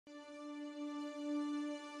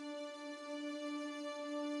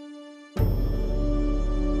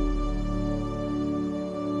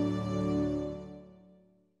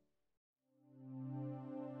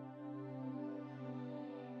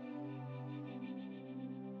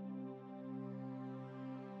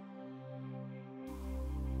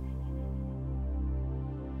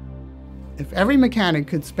If every mechanic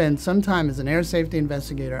could spend some time as an air safety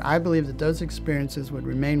investigator, I believe that those experiences would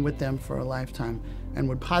remain with them for a lifetime and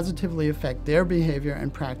would positively affect their behavior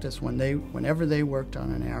and practice whenever they worked on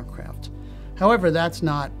an aircraft. However, that's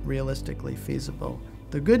not realistically feasible.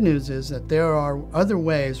 The good news is that there are other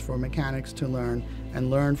ways for mechanics to learn and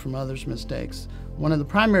learn from others' mistakes. One of the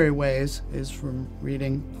primary ways is from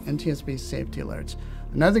reading NTSB safety alerts.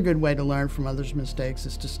 Another good way to learn from others' mistakes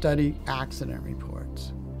is to study accident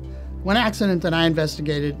reports. One accident that I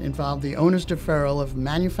investigated involved the owner's deferral of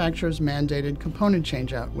manufacturer's mandated component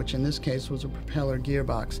changeout, which in this case was a propeller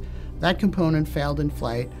gearbox. That component failed in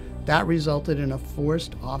flight. That resulted in a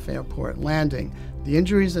forced off-airport landing. The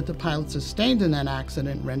injuries that the pilot sustained in that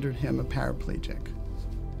accident rendered him a paraplegic.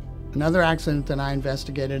 Another accident that I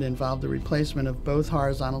investigated involved the replacement of both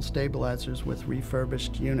horizontal stabilizers with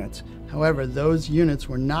refurbished units. However, those units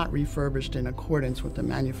were not refurbished in accordance with the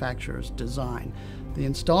manufacturer's design. The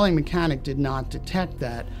installing mechanic did not detect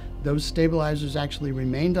that. Those stabilizers actually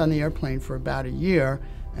remained on the airplane for about a year,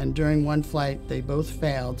 and during one flight they both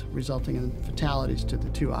failed, resulting in fatalities to the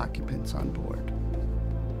 2 occupants on board.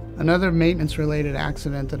 Another maintenance-related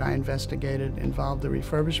accident that I investigated involved the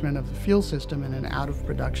refurbishment of the fuel system in an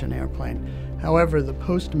out-of-production airplane. However, the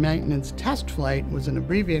post-maintenance test flight was an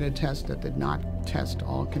abbreviated test that did not test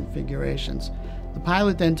all configurations. The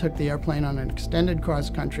pilot then took the airplane on an extended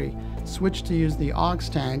cross-country, switched to use the aux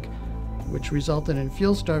tank, which resulted in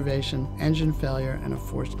fuel starvation, engine failure, and a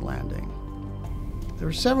forced landing. There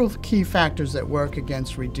are several key factors that work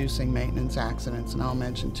against reducing maintenance accidents, and I'll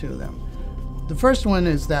mention 2 of them. The first one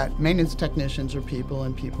is that maintenance technicians are people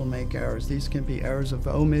and people make errors. These can be errors of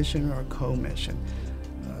omission or commission.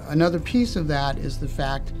 Another piece of that is the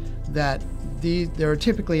fact that there are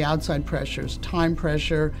typically outside pressures, time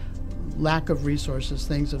pressure, lack of resources,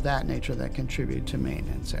 things of that nature that contribute to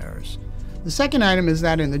maintenance errors. The second item is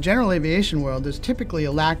that in the general aviation world, there's typically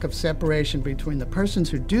a lack of separation between the persons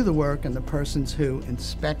who do the work and the persons who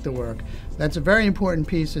inspect the work. That's a very important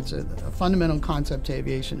piece. It's a fundamental concept to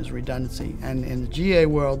aviation is redundancy. And in the GA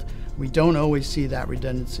world, we don't always see that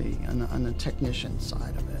redundancy on the technician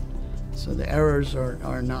side of it. So the errors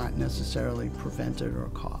are not necessarily prevented or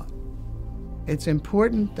caught. It's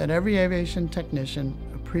important that every aviation technician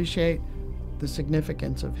appreciate the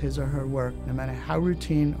significance of his or her work, no matter how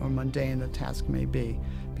routine or mundane the task may be,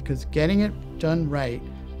 because getting it done right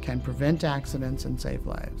can prevent accidents and save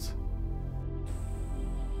lives.